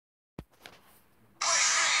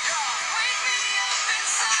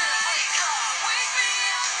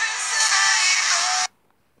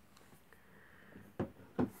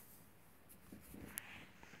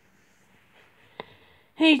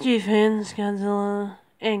Hey G fans, Godzilla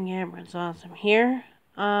and Cameron's awesome here.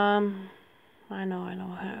 I know I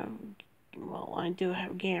don't have, well, I do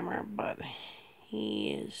have Gamer, but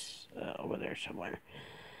he is over there somewhere.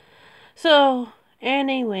 So,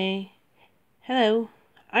 anyway, hello.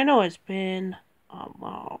 I know it's been a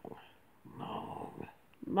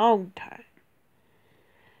long time.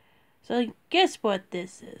 So, guess what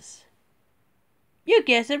this is? You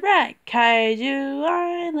guessed it right. Kaiju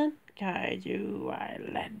Island. Kaiju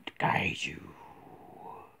Island. Kaiju.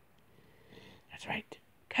 That's right.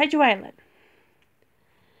 Kaiju Island.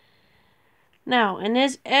 Now, in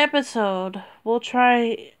this episode, we'll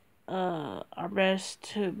try our best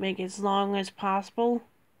to make it as long as possible.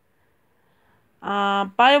 By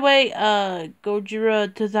the way,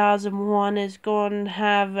 Gojira 2001 is going to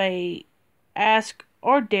have a Ask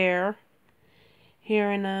or Dare here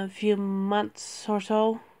in a few months or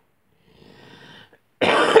so.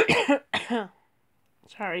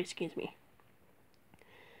 Sorry, excuse me.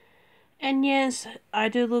 And yes, I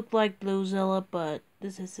do look like Bluezilla, but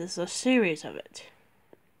this is just a series of it.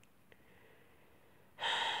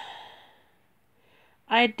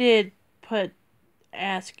 I did put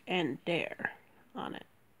Ask and Dare on it.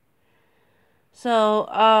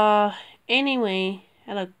 So, anyway,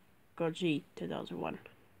 hello, Goji 2001,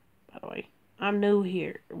 by the way. I'm new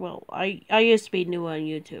here. Well, I used to be new on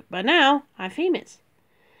YouTube, but now I'm famous.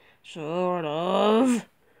 Sort of.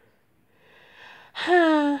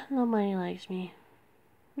 Nobody likes me.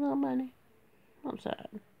 Nobody. I'm sad.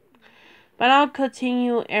 But I'll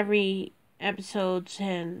continue every episode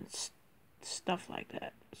and stuff like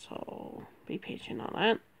that. So, be patient on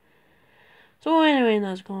that. So anyway,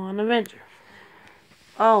 let's go on an adventure.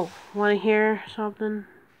 Oh, want to hear something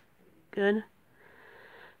good?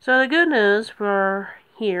 So the good news for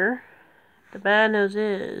here, the bad news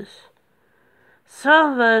is,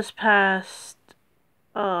 some of us passed,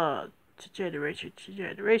 to generation,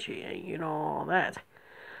 and you know all that.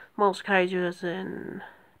 Most kaijus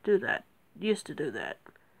used to do that.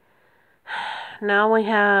 Now we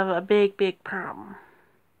have a big problem.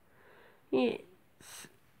 Yes.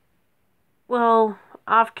 Well,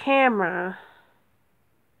 off camera.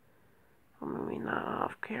 Maybe not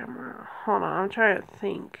off camera. Hold on, I'm trying to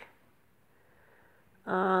think.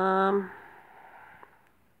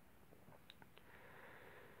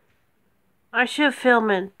 I should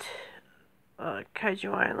film it,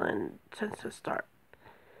 Kaiju Island since the start.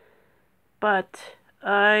 But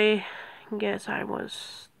I guess I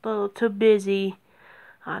was a little too busy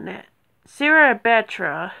on that. Sarah and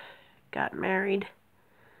Betra got married.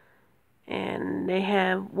 And they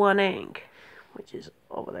have one egg, which is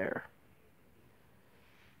over there.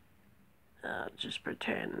 Just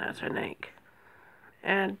pretend that's an egg.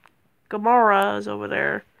 And Gamora is over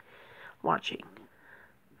there watching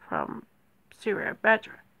from Syria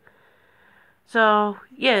Batra. So,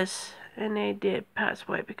 yes, and they did pass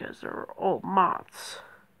away because they were old moths.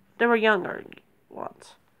 They were younger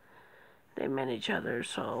ones. They met each other,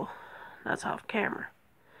 so that's off camera.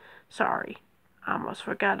 Sorry, I almost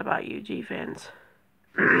forgot about you, G-fans.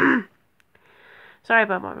 Sorry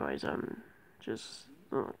about my voice, I'm just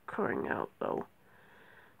crying out, though.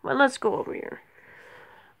 But let's go over here.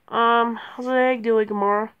 How's the egg doing,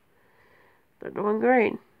 Gamora? They're doing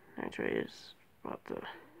great. Actually, it's about the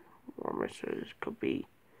warmest it could be.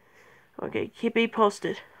 Okay, keep me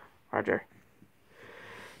posted. Roger.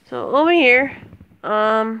 So, over here,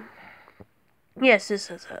 yes,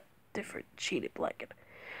 this is a different shaded blanket.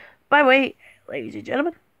 By the way, ladies and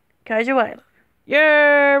gentlemen, Kaiju Island.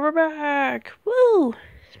 Yeah, we're back! Woo!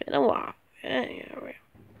 It's been a while. Yeah.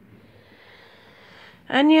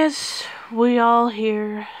 And yes, we all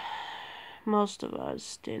here, most of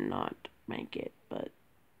us did not make it, but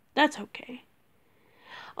that's okay.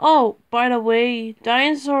 Oh, by the way,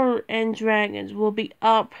 Dinosaur and Dragons will be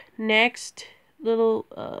up next,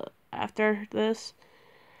 after this.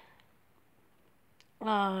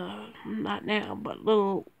 Not now, but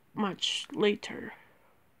much later.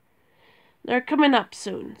 They're coming up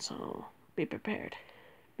soon, so be prepared.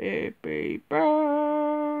 Be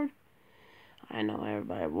prepared. I know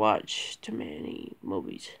everybody watched too many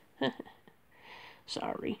movies.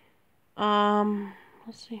 Sorry.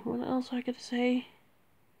 Let's see, what else I gotta say?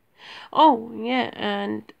 Oh, yeah,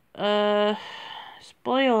 and,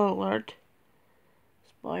 spoiler alert.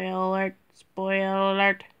 Spoiler alert. Spoiler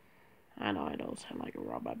alert. I know I don't sound like a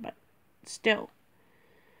robot, but still.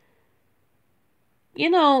 You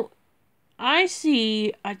know, I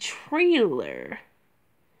see a trailer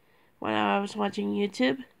when I was watching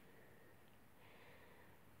YouTube.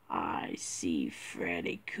 I see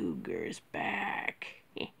Freddy Krueger's back.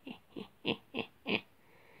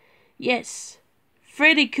 Yes,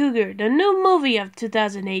 Freddy Krueger, the new movie of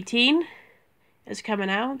 2018, is coming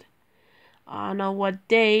out. I don't know what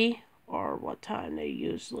day or what time they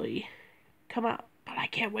usually come out, but I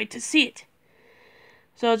can't wait to see it.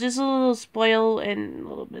 So just a little spoil and a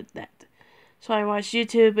little bit of that. So I watched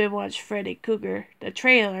YouTube and watched Freddy Krueger, the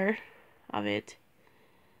trailer of it.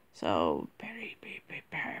 So be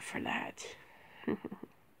prepared for that.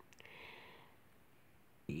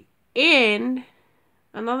 And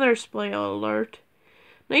another spoiler alert.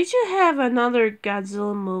 They should have another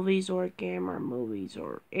Godzilla movies or Gamera movies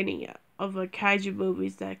or any of the Kaiju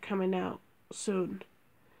movies that are coming out soon.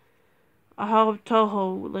 I hope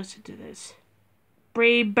Toho will listen to this.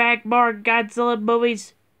 Bring back more Godzilla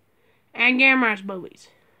movies and Gamera's movies.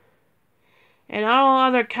 And all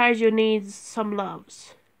other Kaiju needs some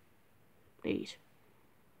loves. Please.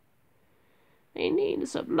 They need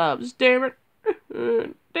some loves, damn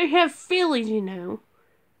it. They have feelings, you know.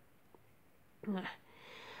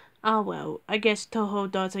 Oh well, I guess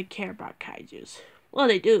Toho doesn't care about kaijus. Well,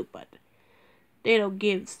 they do, but they don't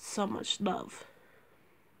give so much love.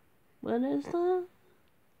 What is that?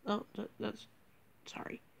 Oh, that's...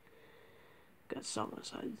 Sorry. Got so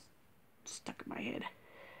much stuck in my head.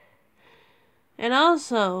 And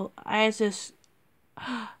also, I just...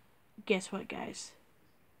 Guess what, guys?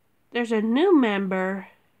 There's a new member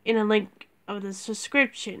in a link of the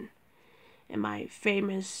subscription in my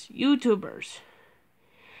famous YouTubers.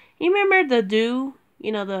 You remember the dude?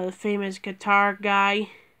 You know, the famous guitar guy?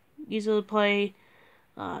 Usually play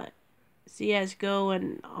CSGO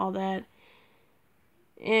and all that.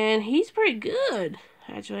 And he's pretty good,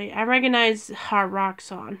 actually. I recognize hard rock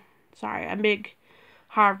song. Sorry, I'm a big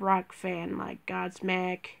hard rock fan, like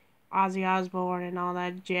Godsmack, Ozzy Osbourne, and all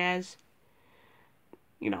that jazz.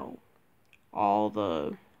 You know, all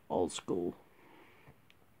the old school.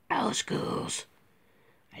 Old schools.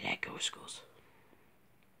 I like old schools.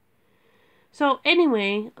 So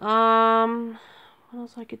anyway, what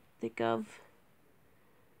else I could think of?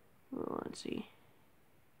 Oh, let's see.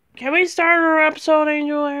 Can we start our episode,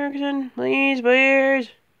 Angel Erickson? Please, please.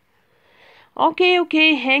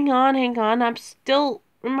 Okay, hang on. I'm still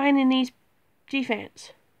reminding these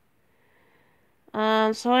G-fans.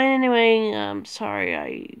 So anyway, I'm sorry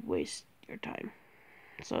I waste your time.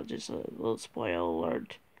 So just a little spoiler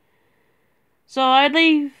alert. So I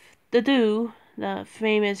leave the dude, the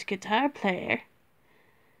famous guitar player,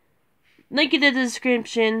 link in the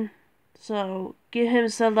description. So give him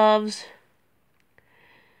some loves.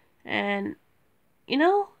 And you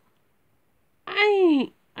know,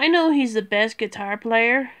 I know he's the best guitar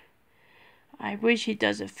player. I wish he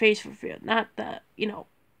does a face reveal, not the,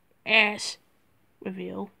 ass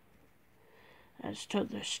reveal. That's to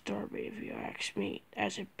the story if you ask me.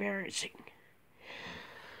 That's embarrassing.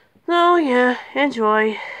 So yeah,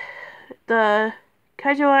 enjoy the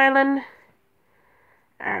Kaiju Island.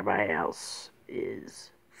 Everybody else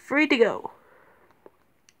is free to go.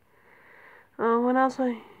 What else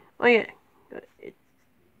oh yeah,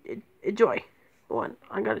 enjoy. One,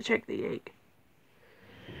 I gotta check the egg.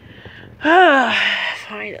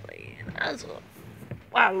 Finally. That's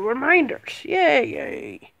wow, reminders.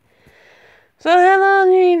 Yay. So hello,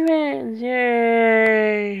 fans.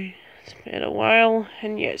 Yay. It's been a while,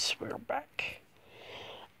 and yes, we're back.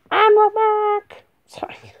 And we're back.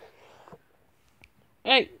 Sorry.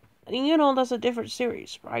 Hey, you know that's a different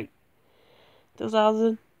series, right?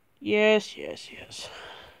 2000? Yes.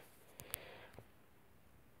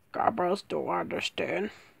 Garbros don't understand.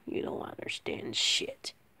 You don't understand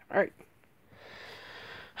shit. Alright.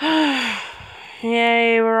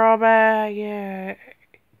 Yay, we're all back. Yay.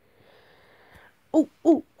 Ooh.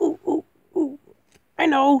 I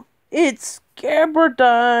know. It's Gabber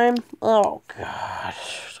time. Oh, God.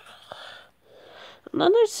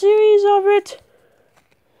 Another series of it?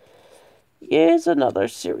 Yes, another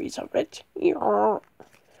series of it. I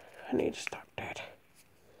need to stop that.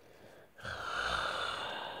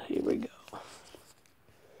 Here we go.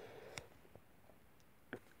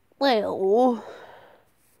 Well,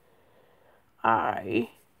 I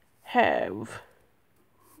have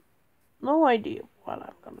no idea what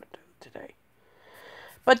I'm going to do today.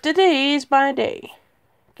 But today is my day.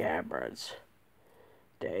 Gabber's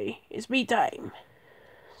day. It's me time.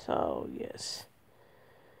 So, yes.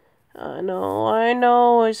 I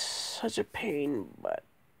know it's such a pain, but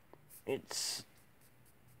it's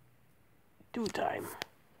due time.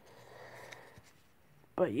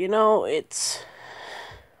 But it's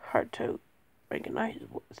hard to recognize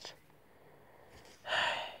words.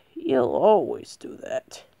 You'll always do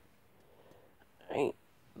that.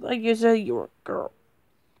 Like you said, you were a girl,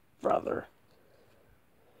 brother.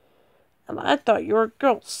 And I thought you were a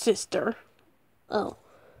girl, sister. Oh.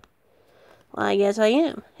 Well, I guess I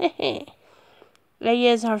am. I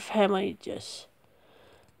guess our family just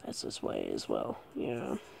that's this way as well.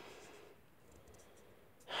 Yeah.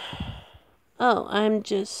 Oh, I'm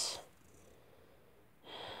just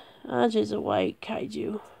a white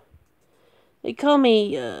kaiju. They call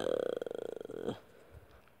me,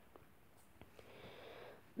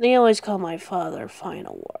 they always call my father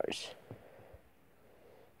Final Wars.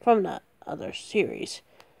 From the other series.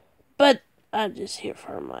 But I'm just here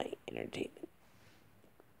for my entertainment.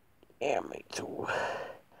 Yeah, me too.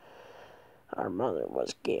 Our mother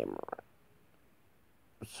was Gamera.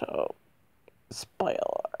 So, spoiler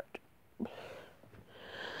alert.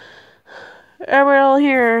 And we're all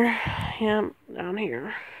here. Yeah, down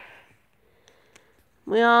here.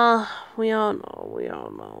 We all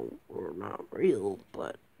know we're not real,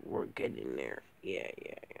 but we're getting there. Yeah.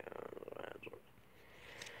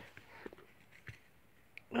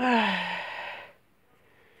 I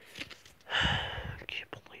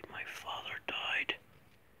can't believe my father died.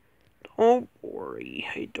 Don't worry,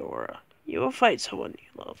 hey Dora. You will fight someone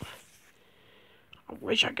you love. I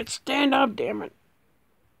wish I could stand up, damn it.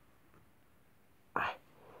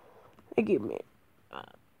 They give me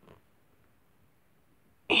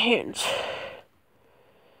hands.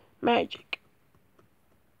 Magic.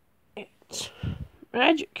 Hands.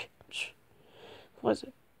 Magic. Was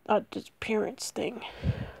it a disappearance thing?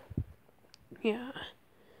 Yeah.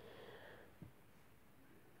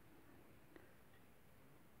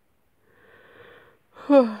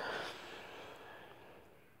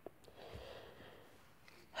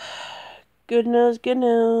 Good news, good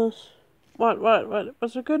news. What?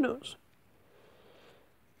 What's the good news?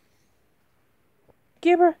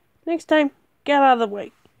 Gibber, next time, get out of the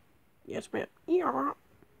way. Yes, ma'am. Yeah.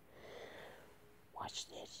 Watch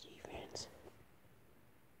this, defense.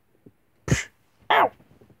 Ow!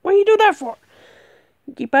 What do you do that for?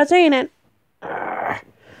 Keep on saying it. Well,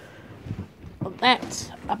 that's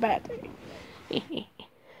a bad thing.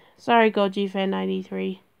 Sorry, Goji Fan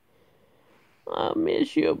 93. I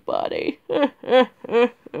miss you, buddy. I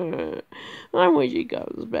wish he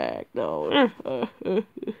comes back, though.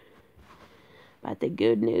 But the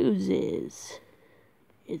good news is,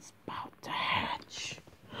 it's about to hatch.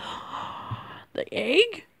 The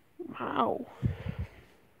egg? Wow.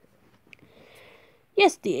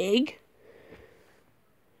 Yes, the egg.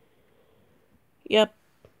 Yep.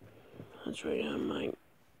 That's right, I might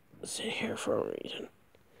sit here for a reason.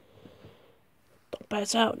 Don't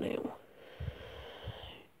pass out now.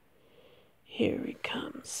 Here he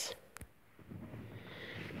comes.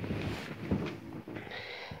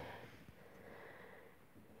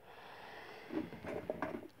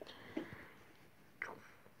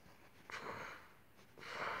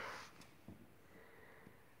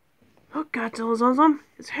 Look, Godzilla's awesome.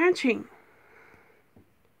 It's hatching.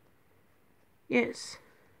 Yes.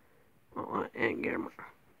 Oh, and Gamera.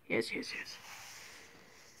 Yes. Use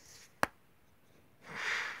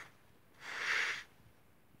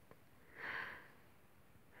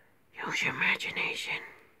your imagination.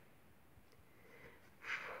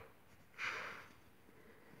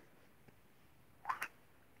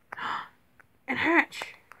 And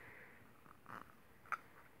hatch.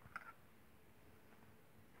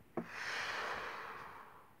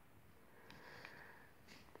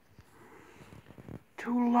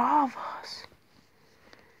 To lavas.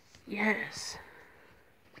 Yes.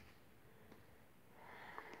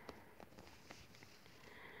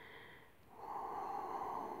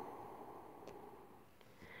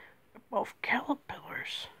 Both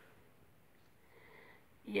caterpillars.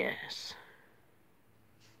 Yes.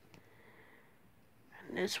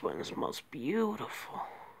 And this one's most beautiful.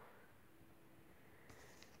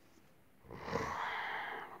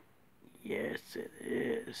 Yes, it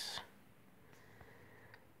is.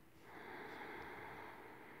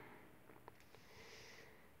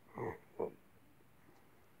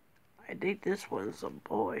 I think this one's a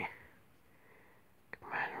boy.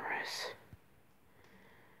 Come on, Rhys.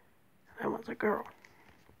 That one's a girl.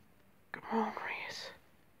 Come on, Rhys.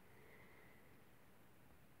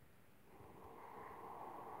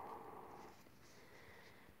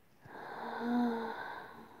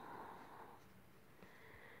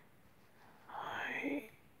 I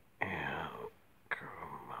am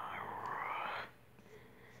Kumara.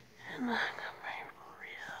 And I'm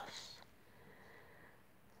Rhys.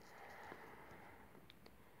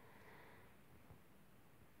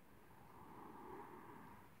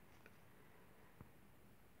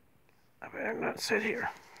 I better not sit here,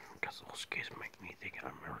 because those kids make me think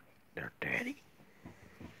I'm their daddy.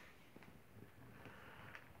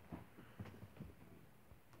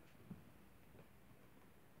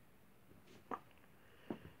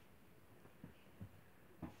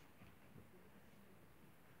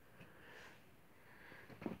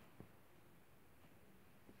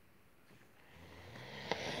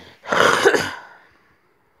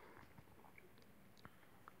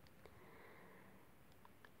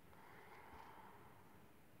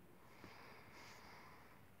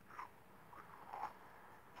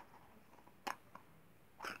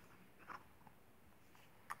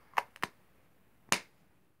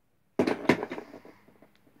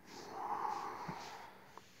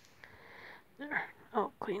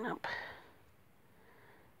 clean up.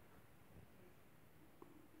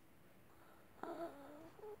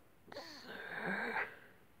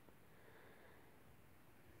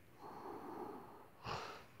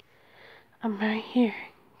 I'm right here.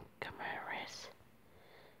 Come on, Riz.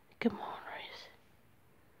 Come on, Riz.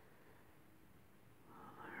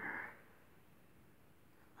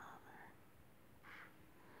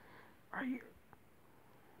 Are you?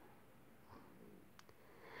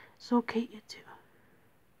 It's okay, you two.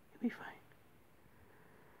 You'll be fine.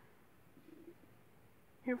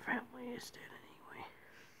 Your family is dead anyway.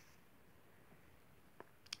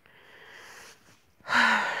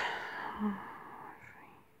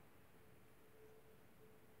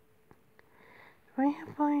 Do I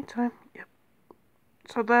have plenty of time? Yep.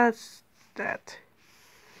 So that's that.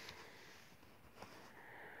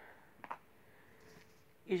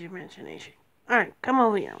 Use your imagination. Alright, come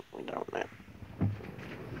over here. We don't know.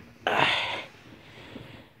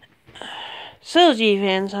 So,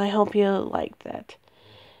 G-fans, I hope you like that.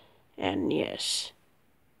 And yes,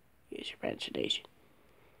 use your imagination.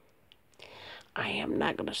 I am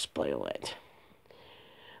not gonna spoil it.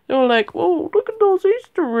 They were like, "Whoa, look at those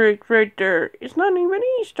Easter eggs right there. It's not even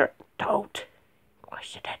Easter." Don't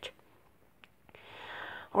question it.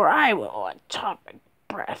 Or I will atomic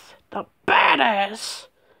breath the badass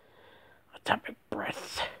atomic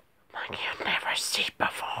breath like you've never seen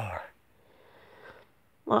before.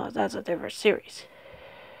 Well, that's a different series.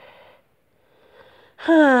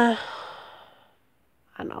 I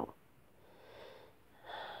know.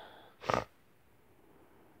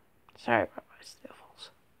 Sorry about my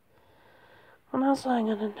sniffles. What else am I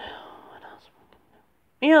gonna do? What else am I gonna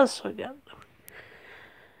do? Yes, we got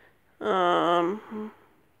them.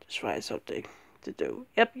 Just find something to do.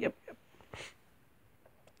 Yep.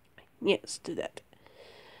 Yes, do that.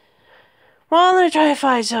 Well, I'm gonna try to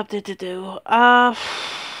find something to do. By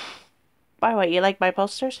the way, you like my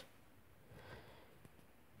posters?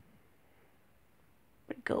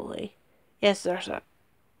 Go away. Yes, there's a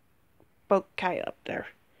boat kite up there.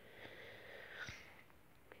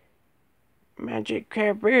 Magic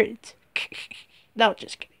crab birds. No,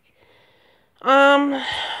 just kidding.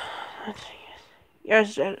 Let's see.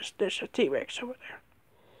 Yes, there's a T-Rex over there.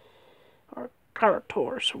 Or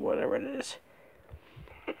Carnotaurus, or whatever it is.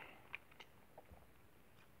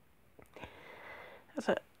 That's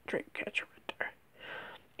a dream catcher right there.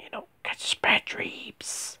 You know, catches bad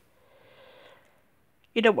dreams.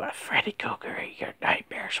 You don't want Freddy Krueger in your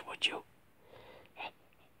nightmares, would you?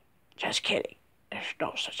 Just kidding. There's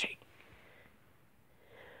no such thing.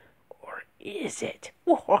 Or is it?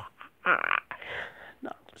 No,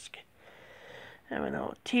 just kidding. I have an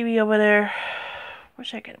old TV over there.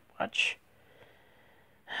 Wish I could watch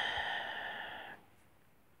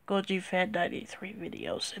Goji Fan 93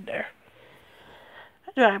 videos in there.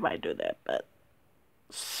 I might do that, but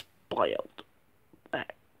spoiled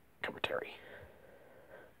that commentary.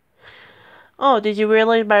 Oh, did you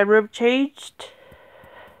realize my room changed?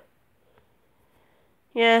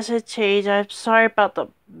 Yes, it changed. I'm sorry about the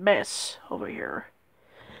mess over here.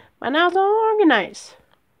 But now it's all organized.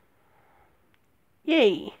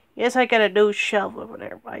 Yay. Yes, I got a new shelf over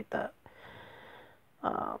there right there.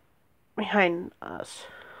 Behind us.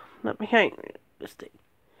 Not behind this thing.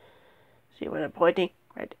 See what I'm pointing?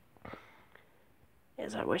 Right there.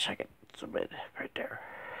 Yes, I wish I could zoom in right there.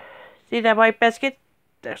 See that white basket?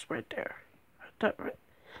 That's right there.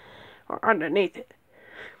 Or underneath it.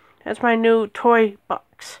 That's my new toy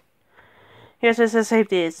box. Yes, it's the same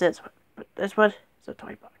thing as this one. But this one is a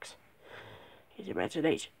toy box. Use your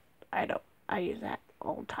imagination. I know. I use that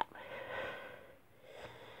all the time.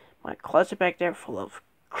 My closet back there full of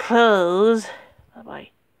clothes. Bye-bye.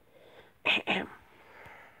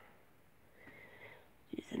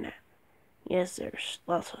 Using that. Yes, there's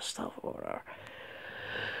lots of stuff over there.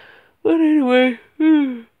 But anyway.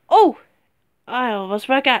 Oh! I almost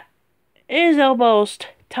forgot. It is almost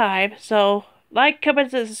time, so like,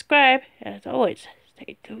 comment, and subscribe. And as always,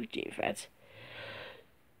 stay tuned, G-Fans.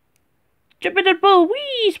 Jump in the pool,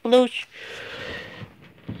 wee, sploosh.